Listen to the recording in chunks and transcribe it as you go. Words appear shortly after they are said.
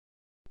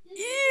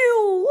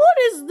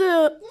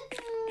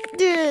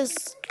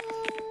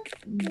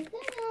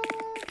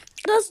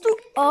That's too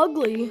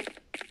ugly.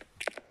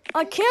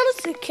 I can't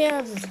see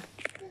Kansas.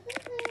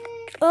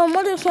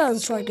 What did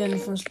Kansas try again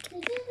first?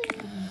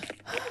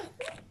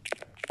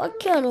 I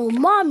can't.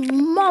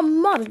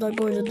 Mom's not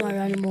going to die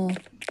anymore.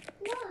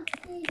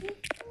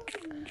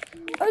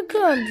 I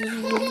can't just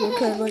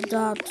look at like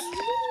that.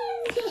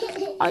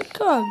 I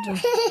can't.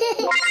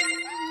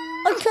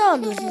 I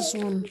can't do this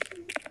one.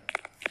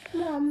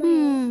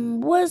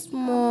 Where's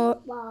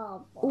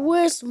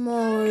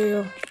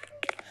Mario?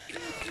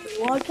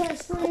 What kind of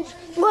strange?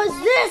 What's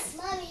this?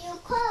 Mommy, you're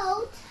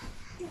cold.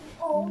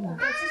 Oh,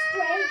 that's a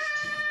strange.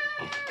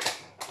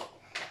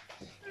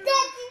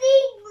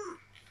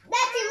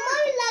 Daddy,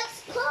 Mommy likes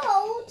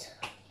cold.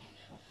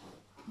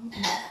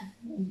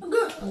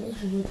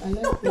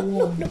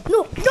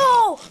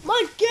 No!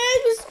 My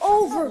game is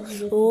over.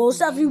 Oh,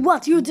 Stephanie,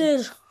 what you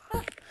did?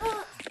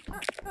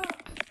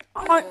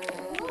 Why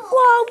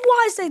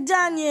say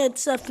Daniel,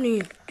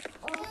 Stephanie?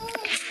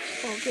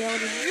 Okay, I'll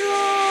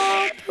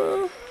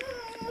drop.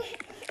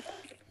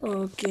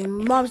 Okay,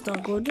 Mom's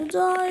not going to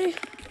die.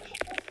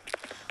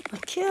 I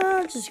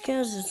can't,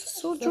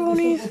 it's so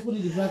drony.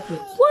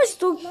 What's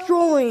the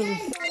drawing?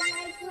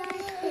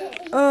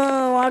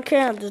 I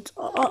can't.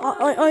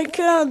 I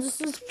can't.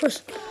 This is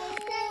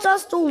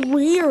that's the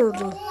weird.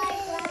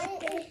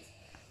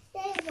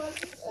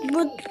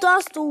 But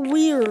that's the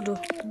weird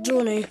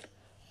journey.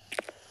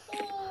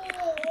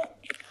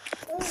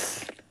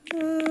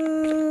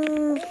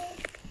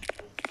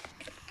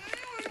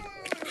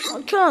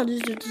 I can't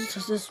do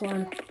this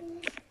one.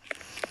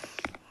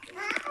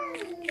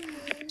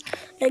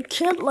 I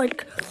can't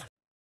like.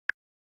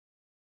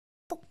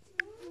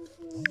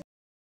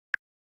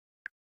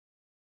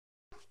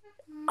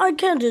 I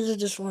can't do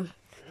this one.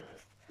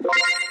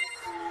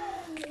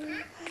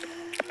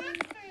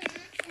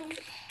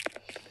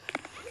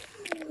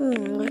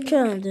 I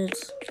can't do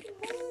this.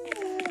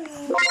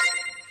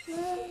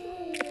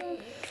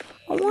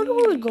 I wonder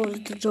where we go to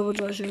the double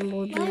dashing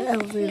mode, the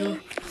elevator.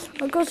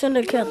 I go send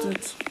the cat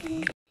it.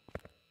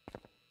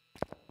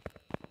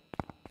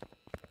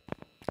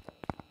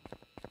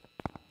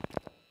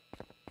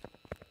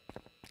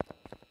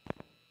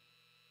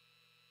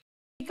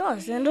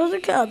 Guys, and those are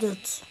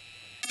cadets.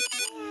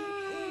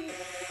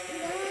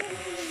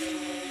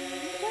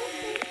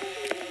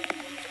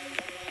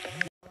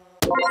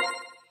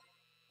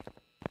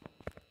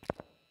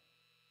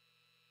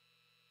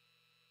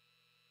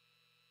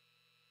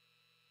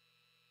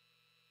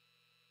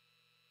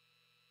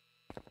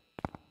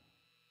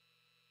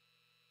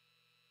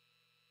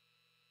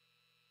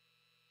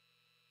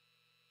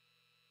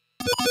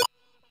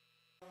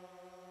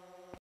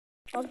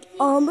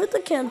 With the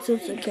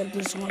cadets, I kept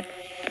this one.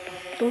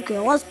 Okay,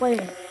 let's play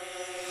it.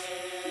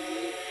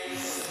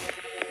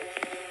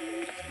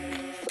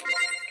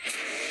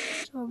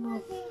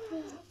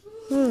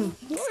 4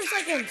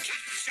 seconds.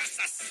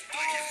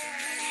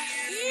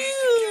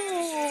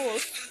 Ew,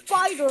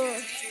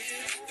 spider.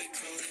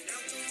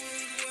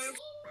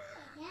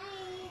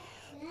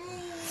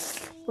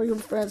 For your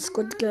friends,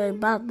 good game,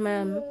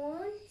 Batman.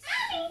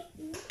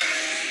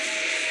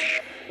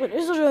 What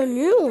is it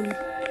immune?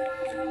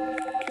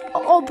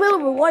 Oh,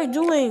 Billy, what are you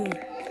doing?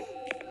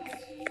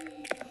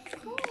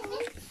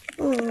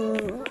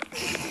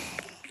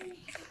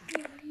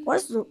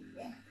 What's the?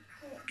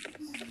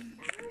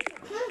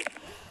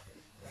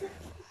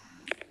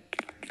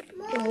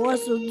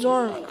 What's the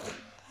dark?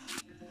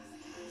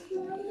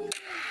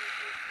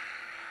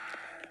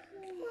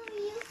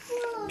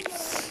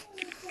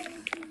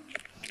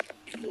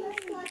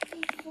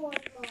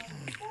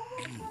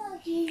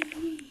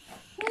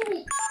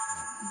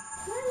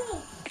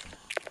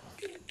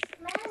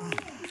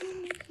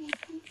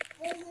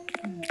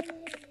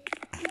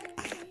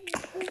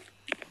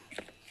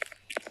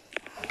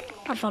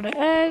 I found an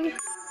egg.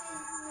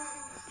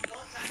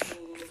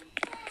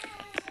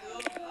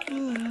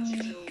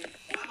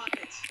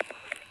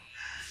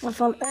 I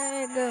found an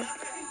egg.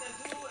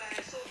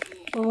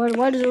 Oh,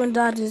 why does it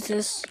that is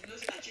this?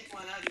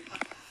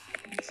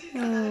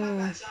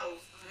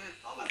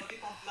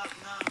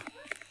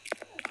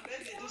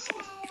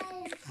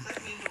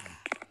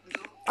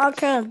 I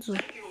can't.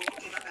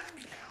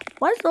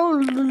 Why so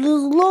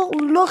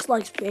looks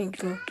like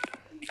pink?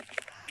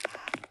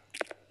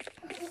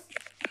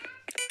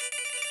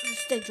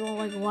 Stay drawn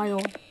like a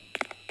while.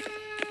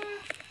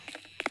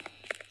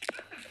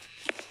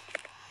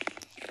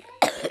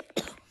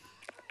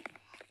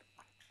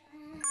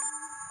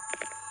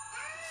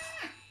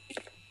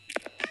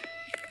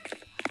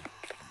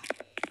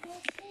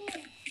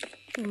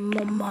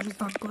 My mom's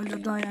not going to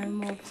die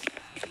anymore.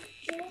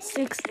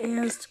 6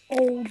 years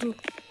old.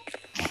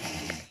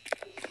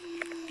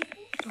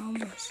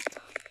 Almost.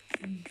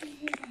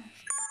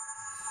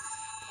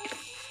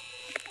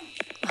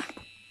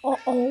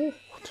 Uh-oh.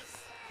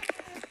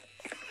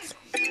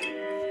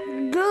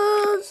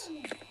 Good.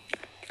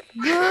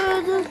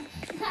 Good.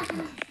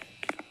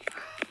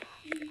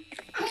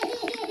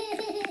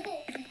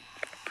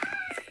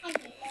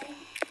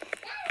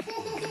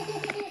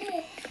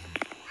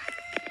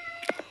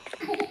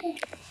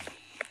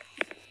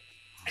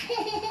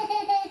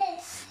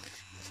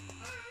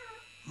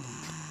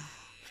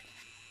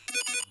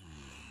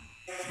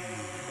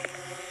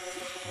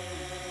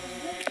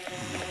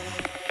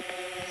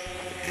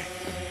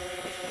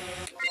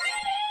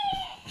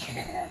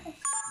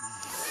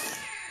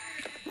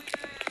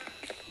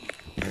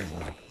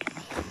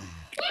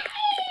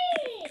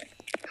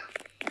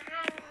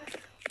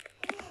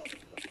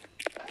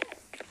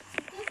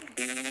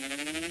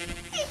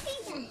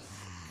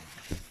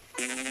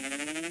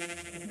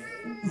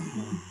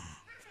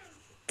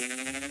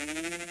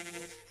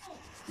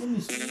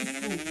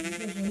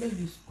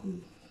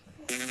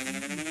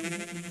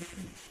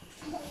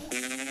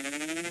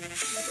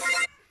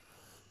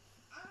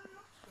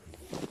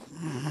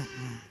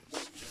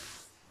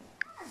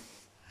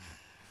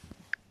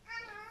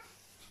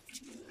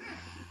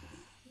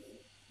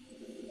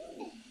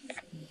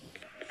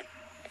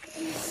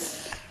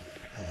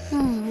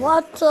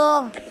 What?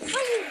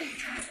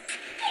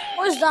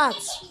 What is that?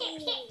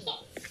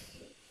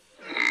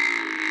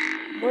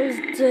 What is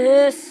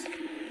this?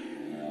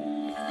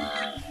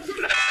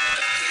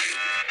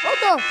 What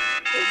the?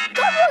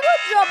 Come on,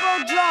 good job,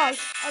 oh Josh.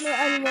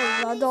 Anyway,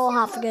 I don't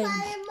have a game.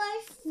 My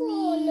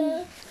phone.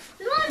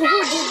 Who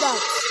did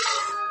that?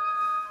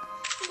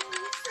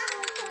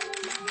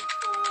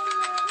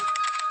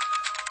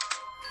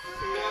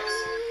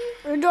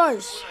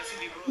 Rejoice.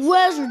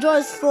 Where's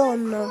Rejoice's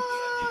phone now?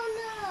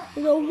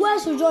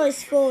 Where's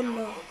Rejoice's phone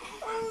now?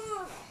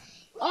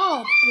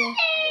 Up.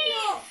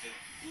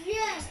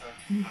 Yes.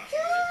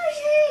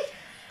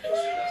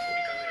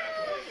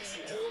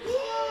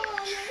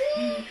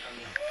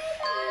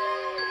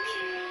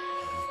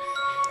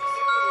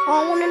 I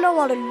want to know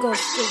what it goes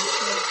to.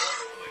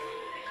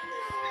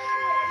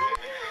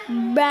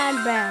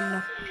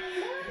 Bamban.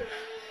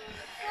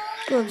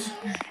 Good.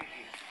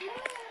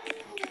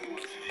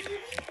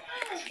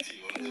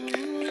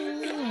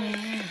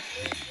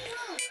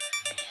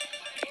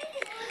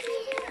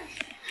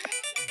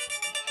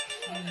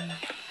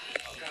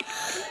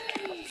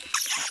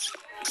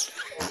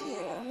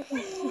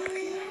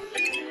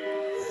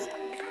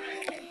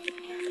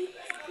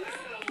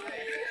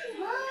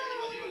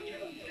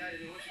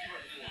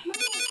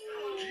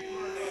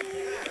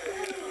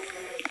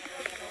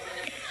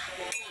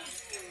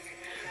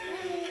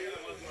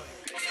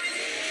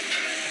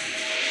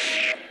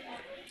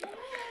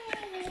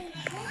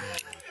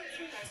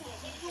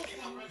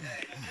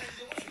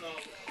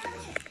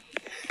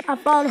 I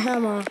found a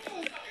hammer.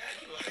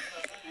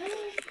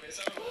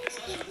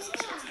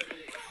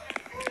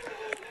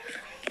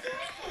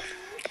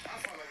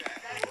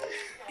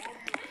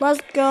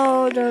 Let's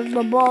go. There's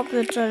the ball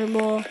glitch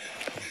anymore.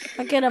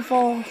 I get a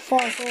four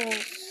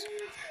souls.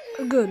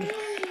 Good.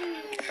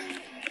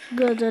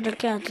 Good that I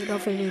can't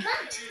defeat him.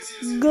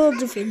 Good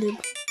defeat him.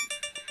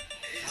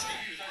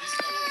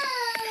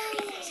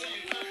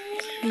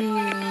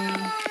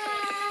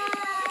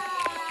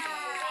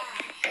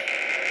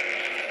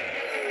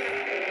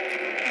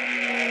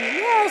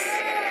 Yes!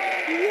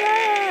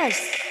 Yes!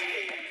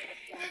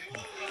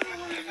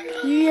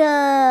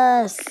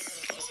 Yes!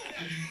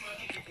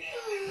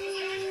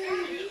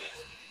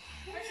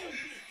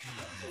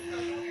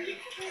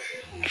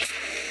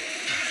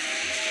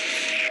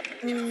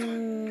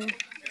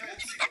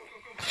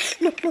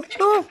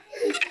 No.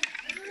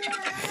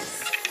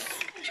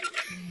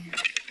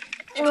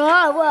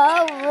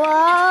 Wow.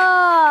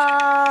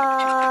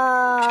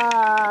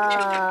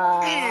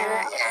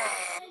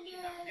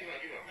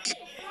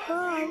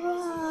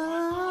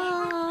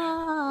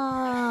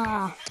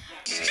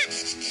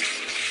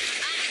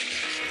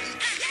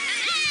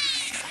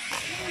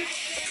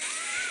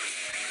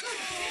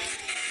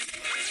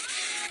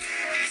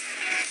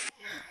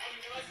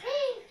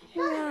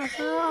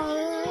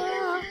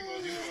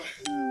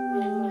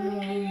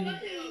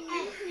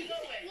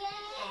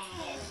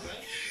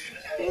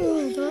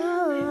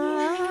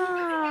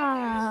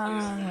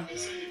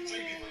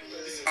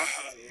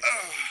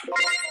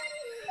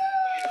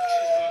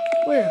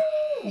 Where?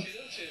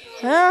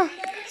 Huh?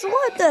 So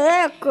what the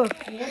heck?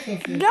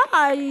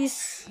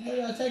 Guys!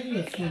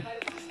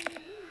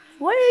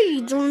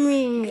 Wait on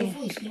me!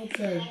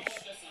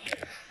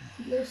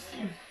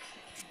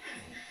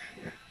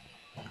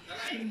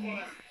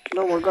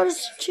 No, we're gonna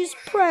choose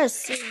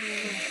pressing.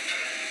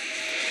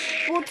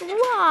 But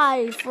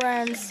why,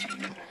 friends?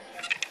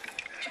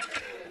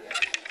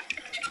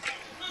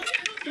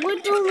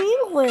 What do you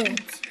mean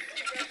with?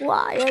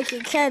 Why? I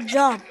can't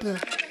jump.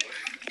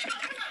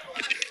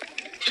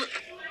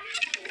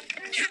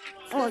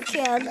 I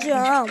can't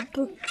jump.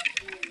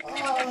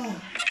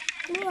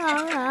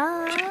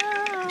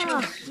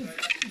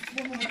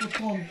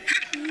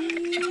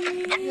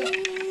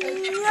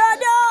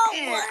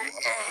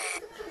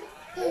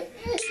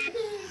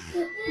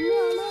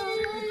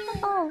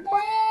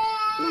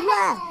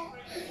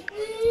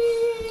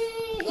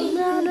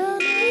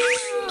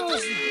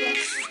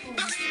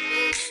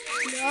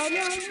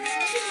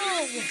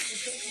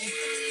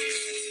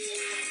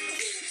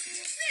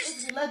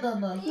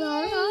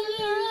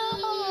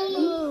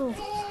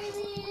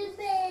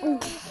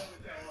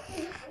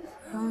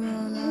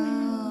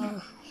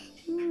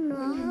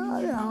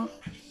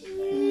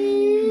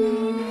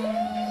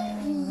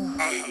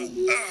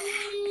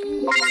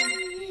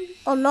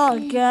 Oh, not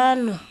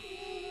again.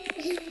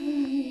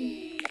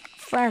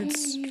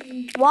 Friends,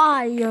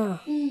 why?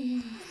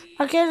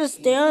 I can't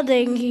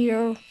standing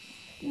here.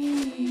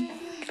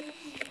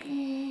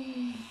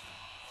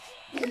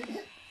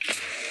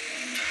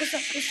 What's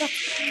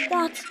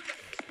that?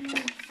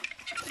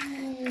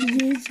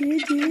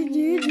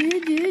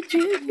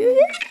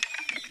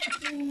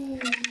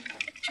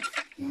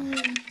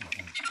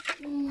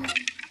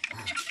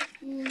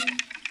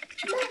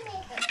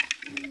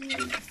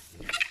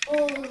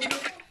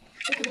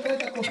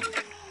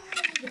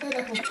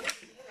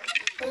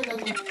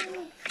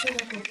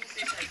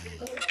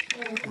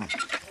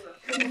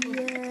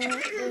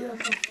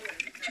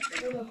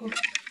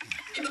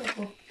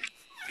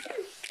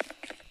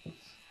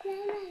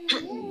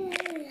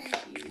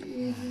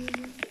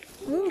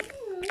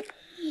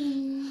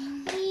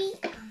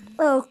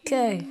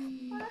 Okay.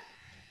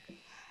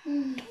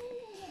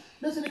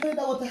 Listen,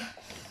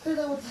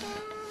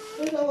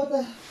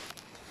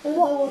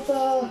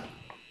 what?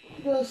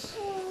 Just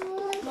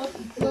not.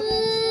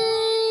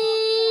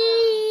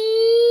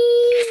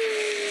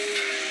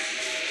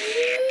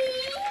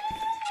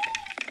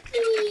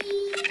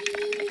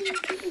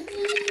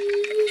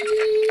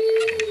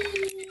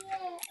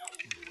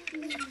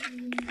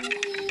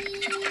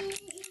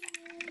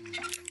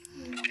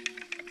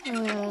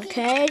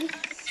 Okay.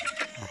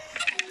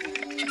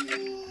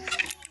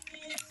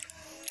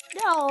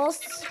 No.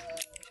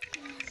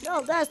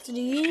 No,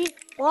 Destiny.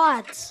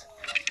 What?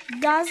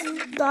 That's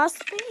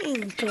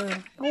pink.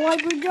 Why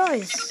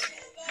rejoice?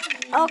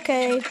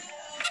 Okay.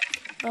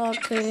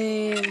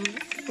 Okay.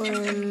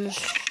 Friends.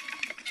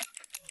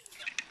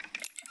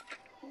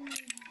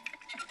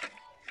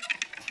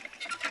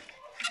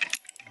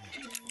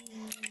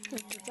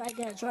 Try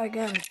again. Try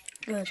again.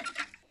 Good.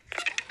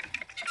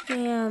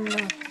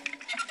 And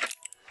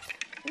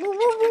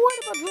what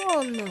about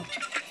drone?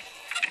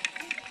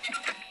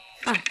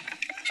 Ah,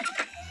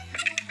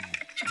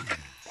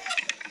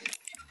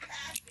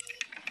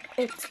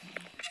 it's.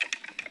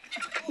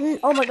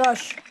 Oh my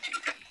gosh.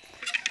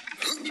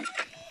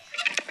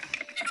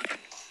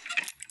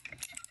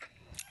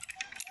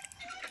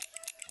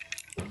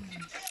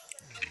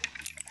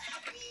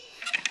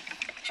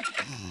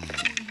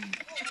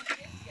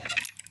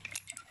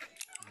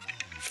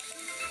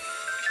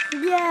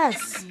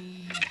 Yes.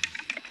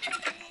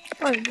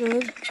 Very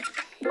good.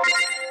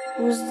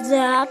 What's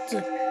that?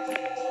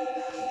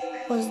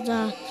 What's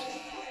that?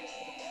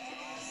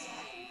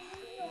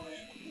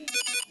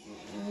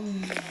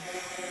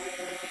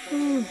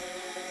 Mm.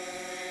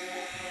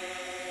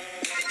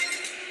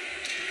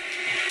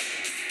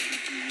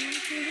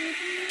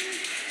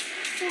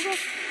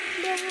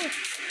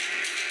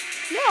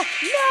 No,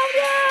 no,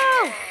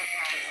 no!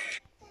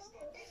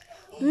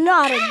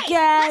 Not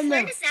again! Let's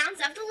learn the sounds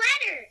of the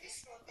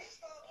letters.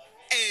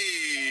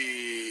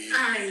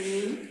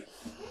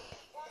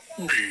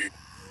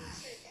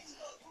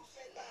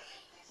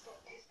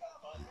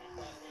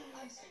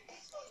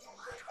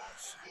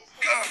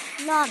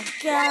 Not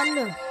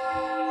again!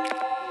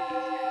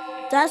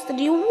 That's the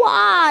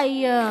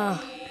why!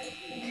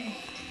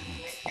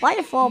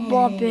 Why for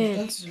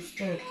Bobbit?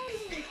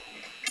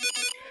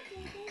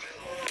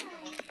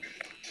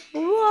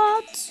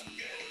 What?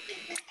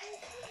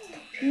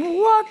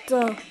 What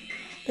the?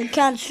 They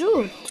can't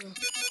shoot.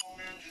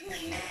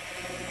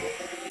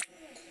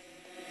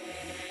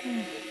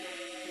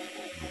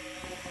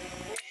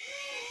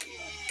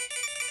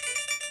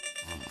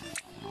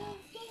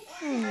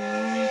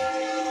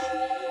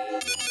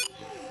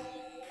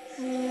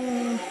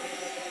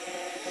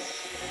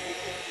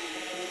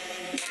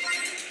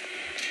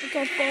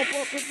 Okay, fall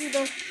Bobbit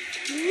either.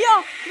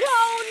 No! No!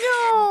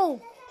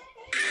 No!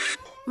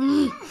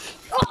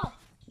 Oh.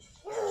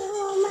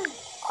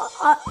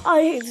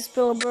 I hate this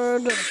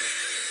Spillbird.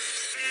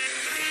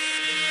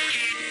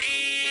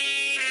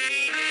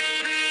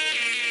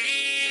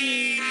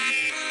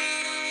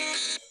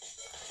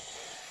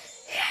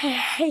 I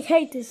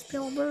hate this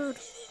Spillbird.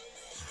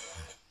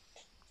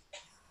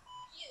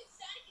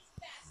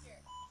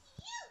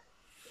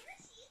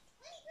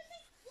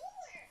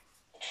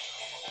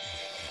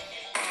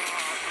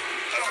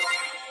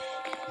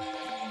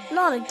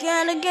 Not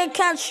again, again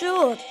can't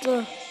shoot.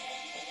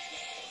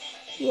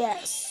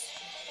 Yes,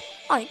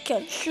 I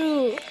can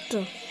shoot.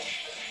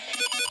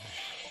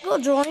 Go,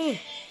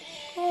 Johnny.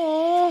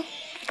 Oh,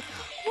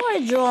 why,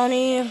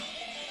 Johnny?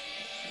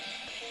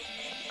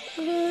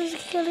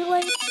 Getting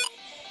late.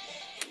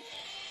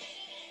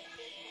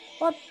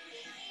 What?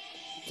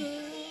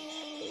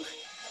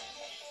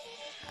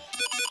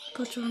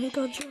 Go, Johnny.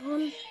 Go,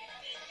 John.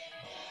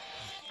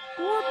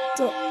 What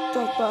the?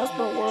 That's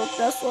not work.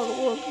 That's not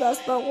work.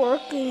 That's not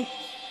working.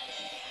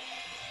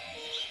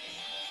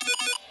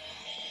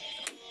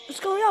 It's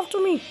going after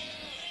me.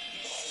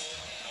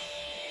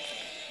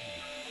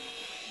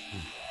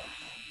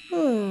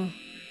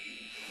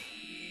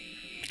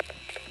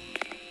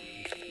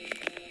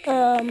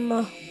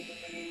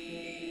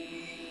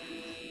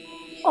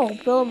 Oh,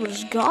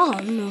 Bilber's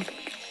gone.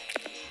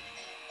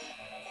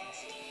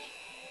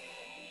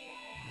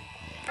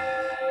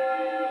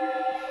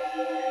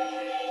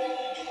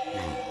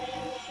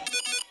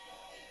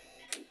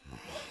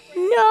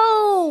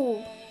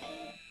 No!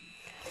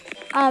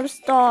 I'm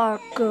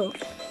stuck.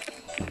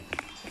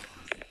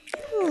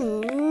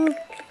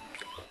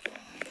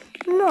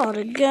 Not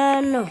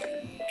again.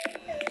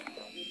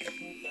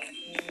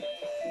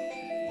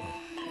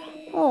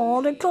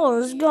 Oh, the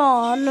color's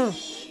gone.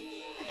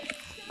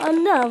 I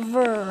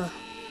never.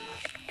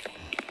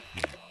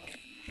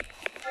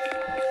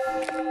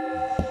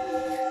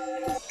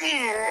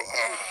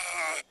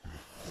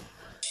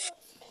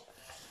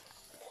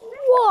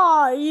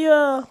 Why?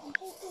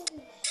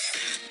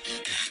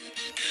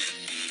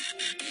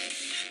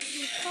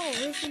 Oh,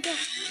 where's the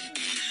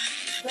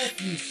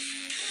Destiny.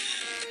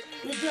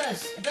 Your dress.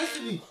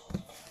 Destiny.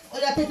 Oh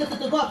yeah, take. Go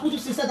and put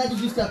this inside that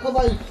this thing.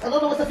 Cover it. I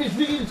don't know what the fish.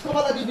 Bring it.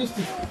 Cover that this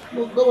thing.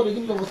 No, don't worry.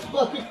 Give me the water. Go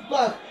and quick. Go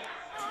and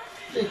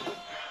take.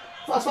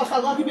 Fast.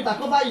 Go and keep it.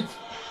 Cover it.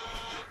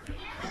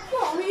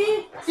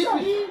 Mommy, Keep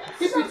it.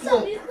 Keep it stop,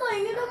 there. he's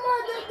playing in the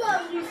mother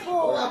gun Oh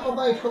before.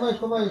 yeah,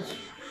 cover it.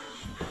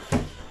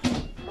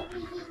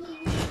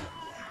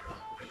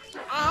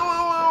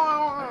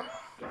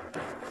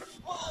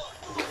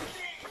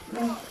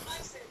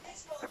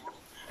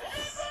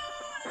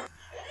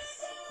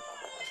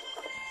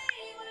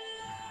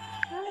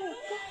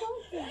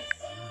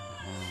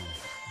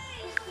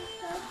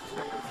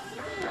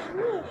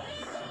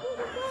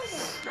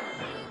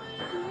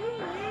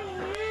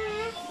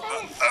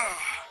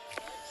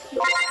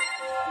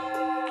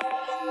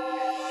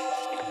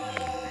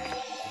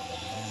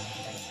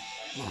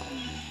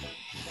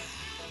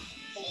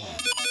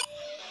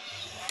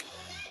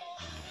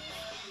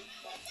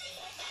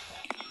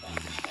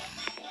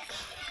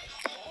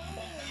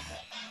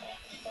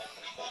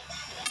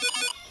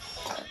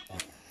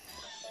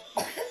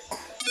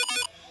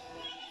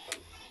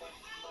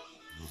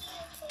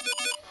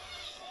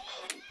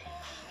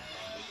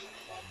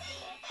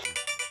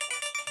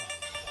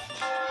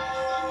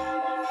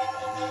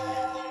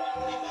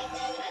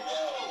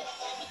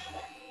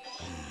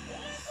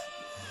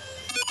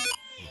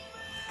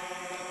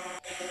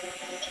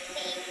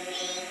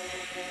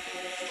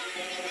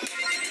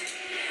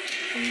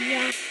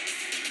 Yeah.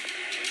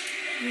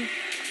 Hmm.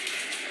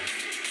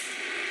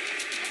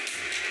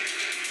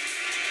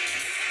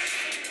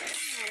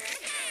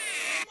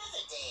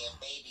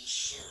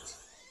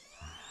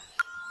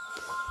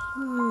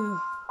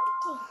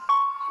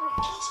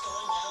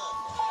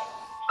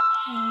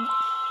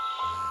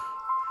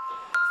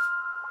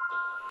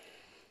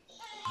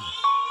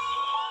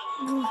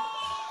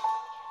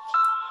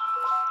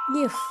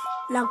 Yes.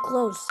 Now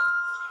close.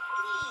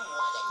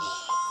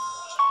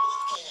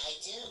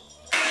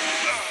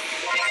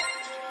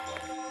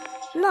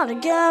 Not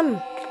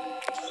again.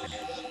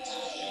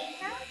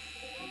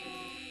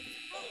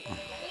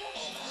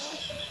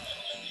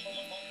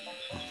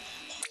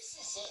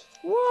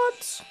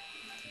 What?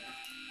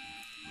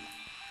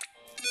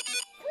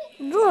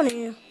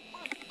 Johnny.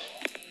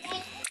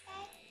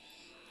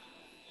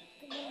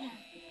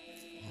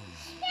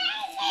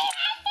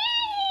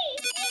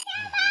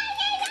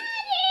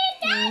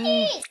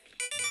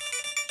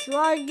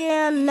 Try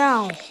again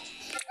now.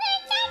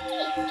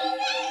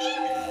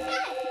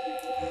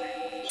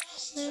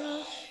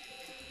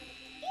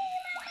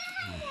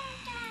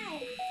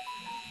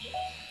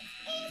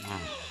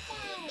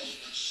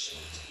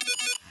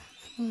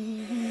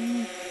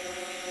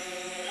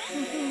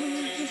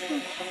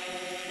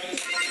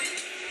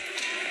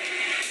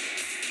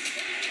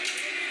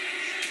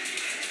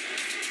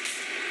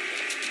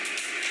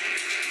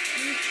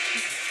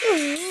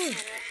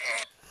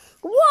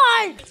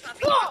 Why?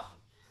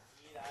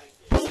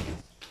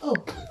 Oh,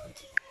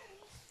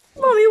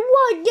 Mommy,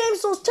 why game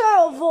so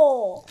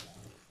terrible?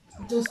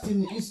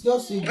 Justin, it's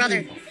just a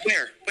Brother, game.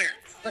 where?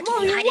 Look,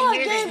 Mommy, if you hide in why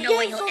here, there's game no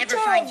way game he'll so ever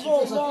find you.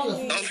 terrible,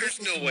 Mommy? Oh,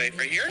 there's no way.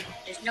 Right here?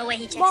 There's no way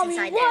he checks Mommy,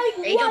 inside why-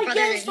 there. There you why go, brother.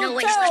 game's There's so no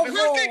way he's ever...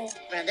 terrible?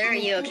 Brother, are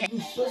you okay?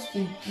 It's just a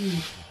game.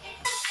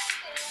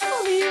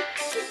 Mommy,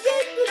 the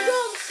game is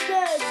jump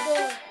scared.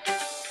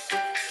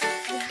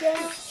 The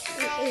game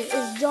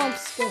is jump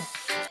scared.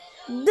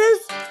 This,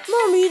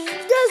 Mommy,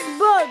 this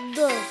bird.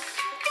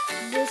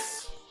 This.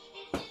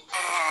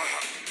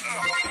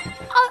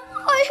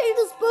 I hate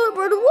this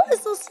bird. Why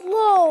is so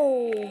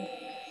slow?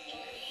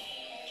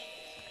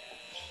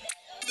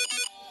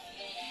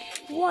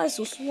 Why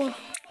so slow?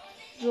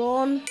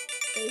 John,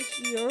 stay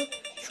here.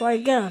 Try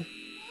again.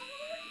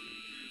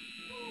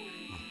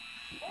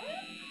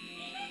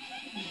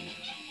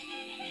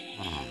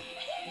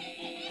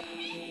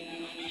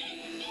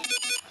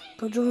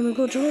 Go, Johnny.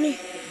 Go, Johnny.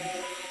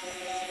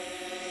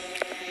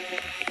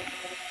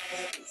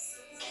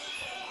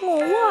 Oh,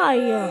 why?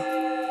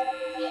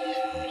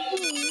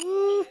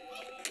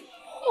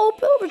 Oh,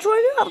 Bill,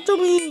 trying after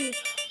me.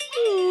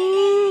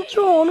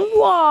 John,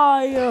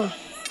 why?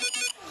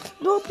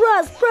 Don't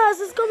press,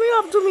 it's coming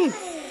up to me.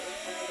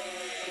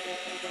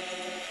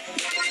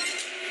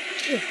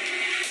 Yeah.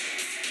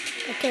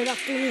 Okay,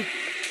 after me.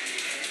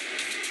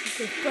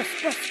 Okay, press,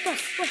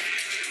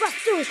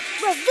 do it,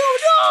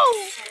 no!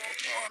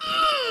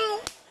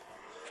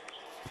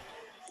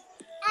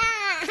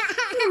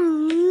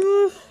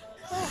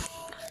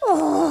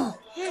 Oh,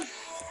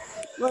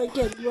 I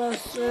can't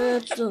press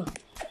it.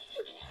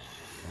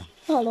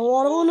 I don't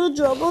want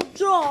to jump on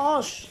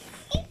Josh.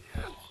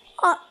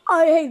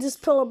 I hate this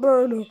pillow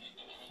burner.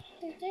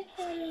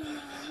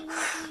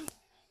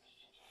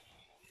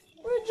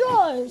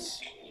 Rejoice.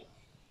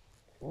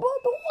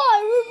 But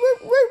why?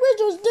 We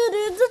just did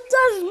it.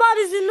 This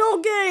body's in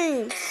no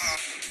games.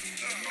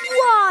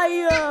 Why?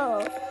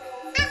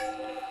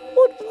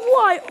 What?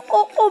 Why?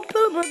 Oh,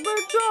 pillow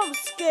burner jump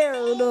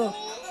scared.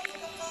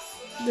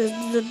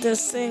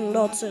 This thing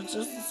nonsense.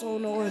 This is so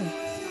annoying.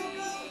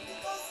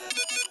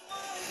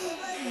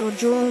 The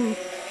drum.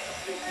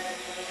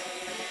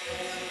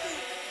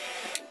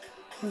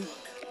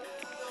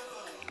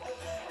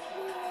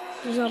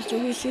 She's after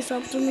me. She's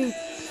after me.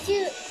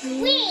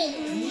 Wait.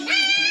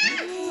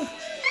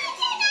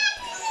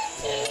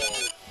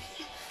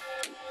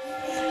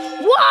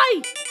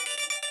 Why?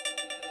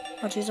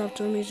 Oh, she's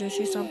after me. So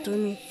she's after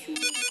me.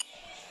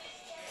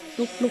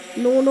 Look, look,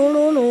 no, no,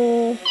 no,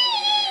 no.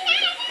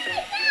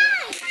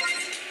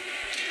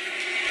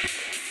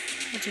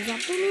 But she's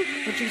after me.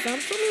 But she's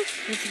after me.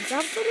 But she's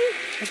after me.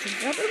 But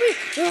she's after me.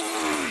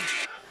 Ah,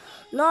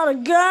 not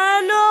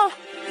again.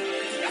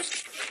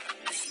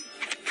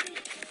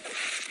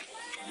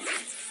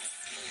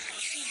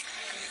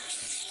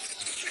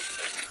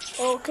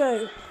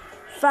 Okay.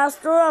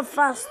 Faster and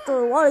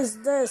faster. What is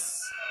this?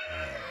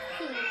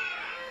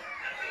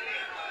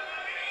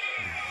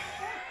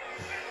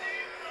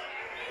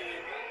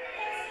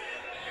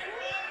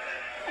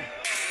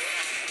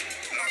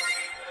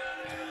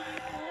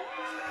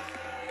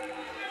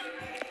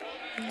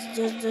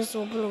 This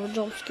will build a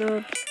jump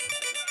scare.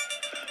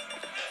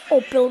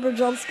 Oh, build a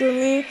jump scare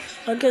me.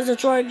 I guess I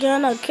try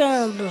again. I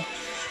can't.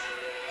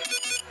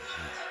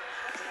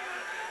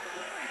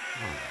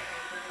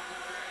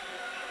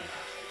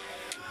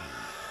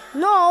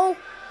 No.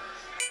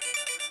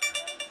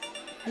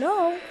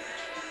 No.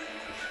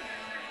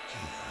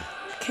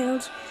 I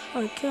can't.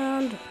 I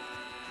can't.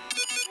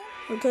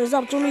 Okay, it's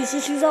up to me.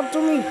 She's up to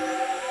me.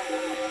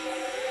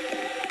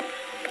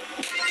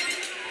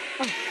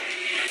 Oh.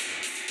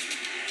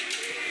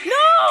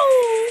 No!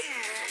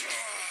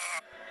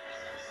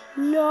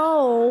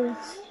 No.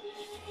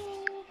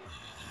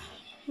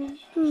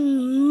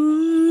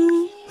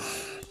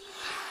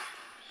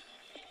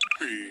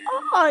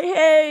 I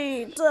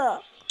hate.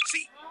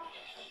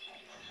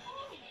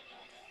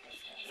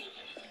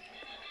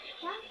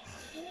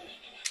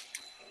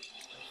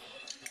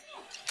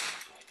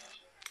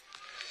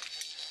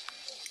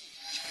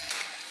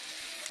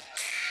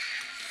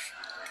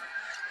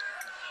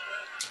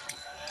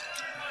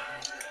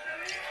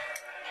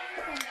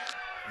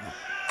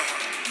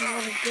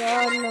 Oh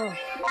God, no.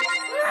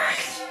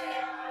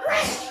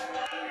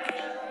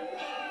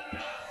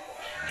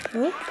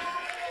 Huh?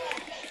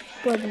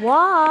 But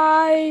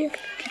why?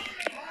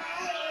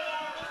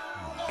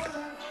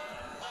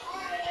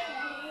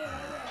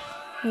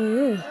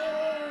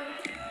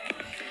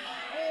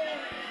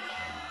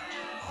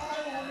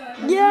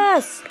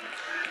 Yes!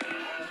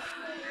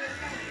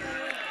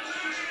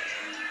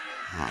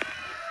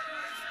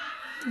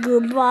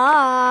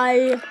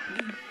 Goodbye.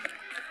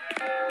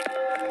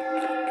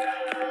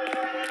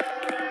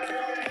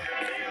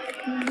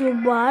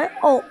 Goodbye.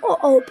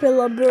 Oh,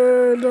 pillar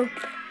bird.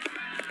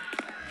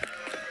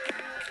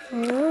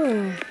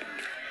 Oh.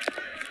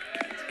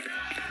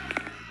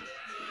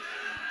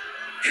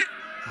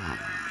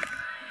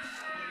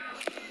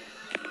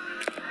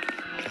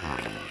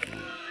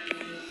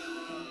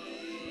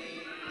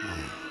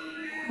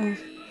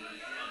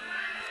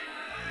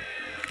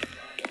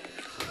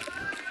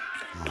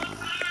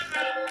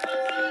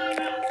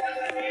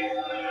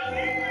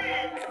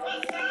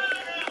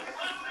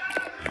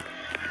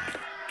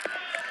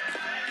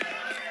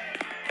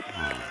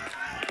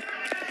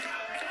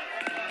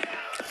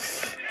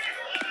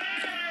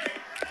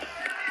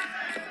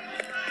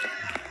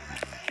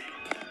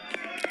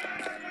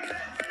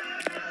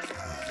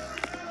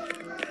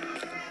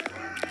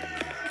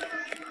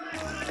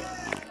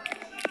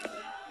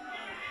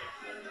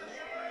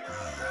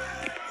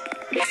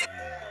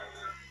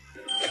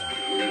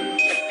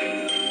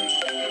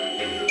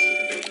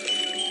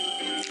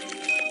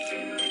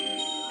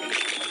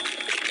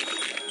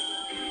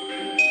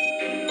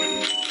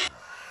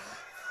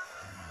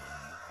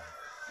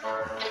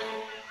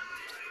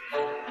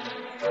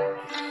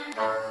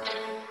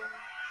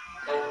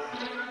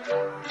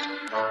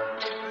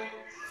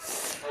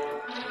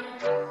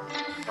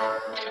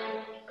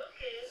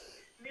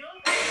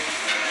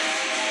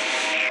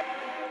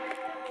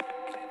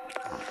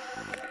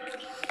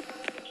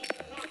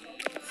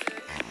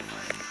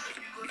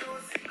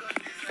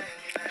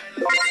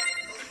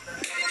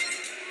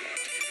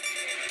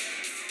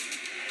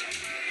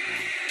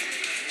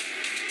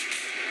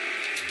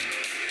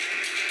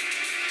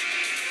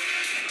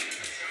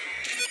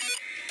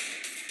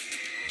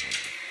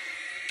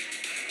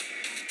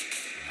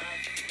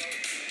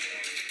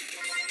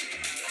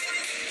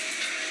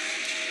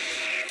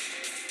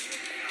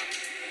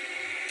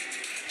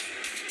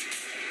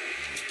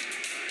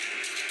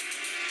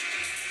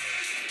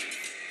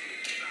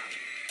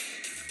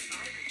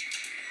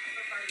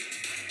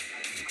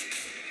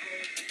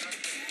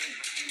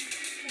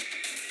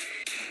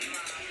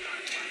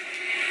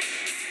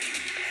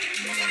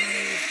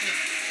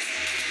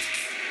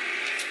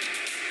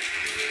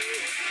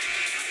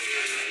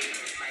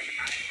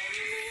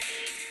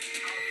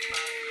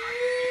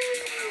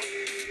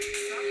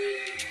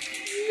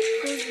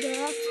 Who's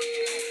that?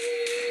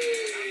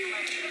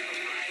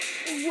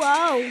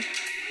 Wow.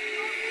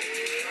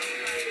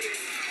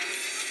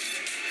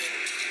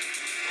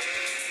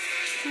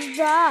 Who's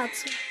that?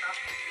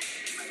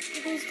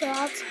 Who's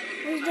that?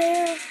 Who's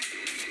there?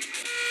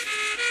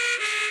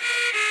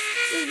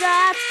 Who's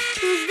that?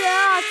 Who's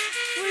that?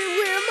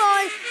 Where am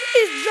I?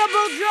 It's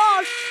Double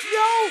Josh. Yo!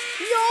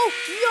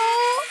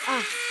 Ah.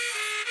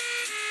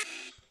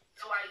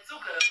 So I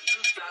took a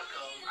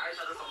juice.com. I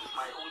started from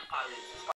my old palette.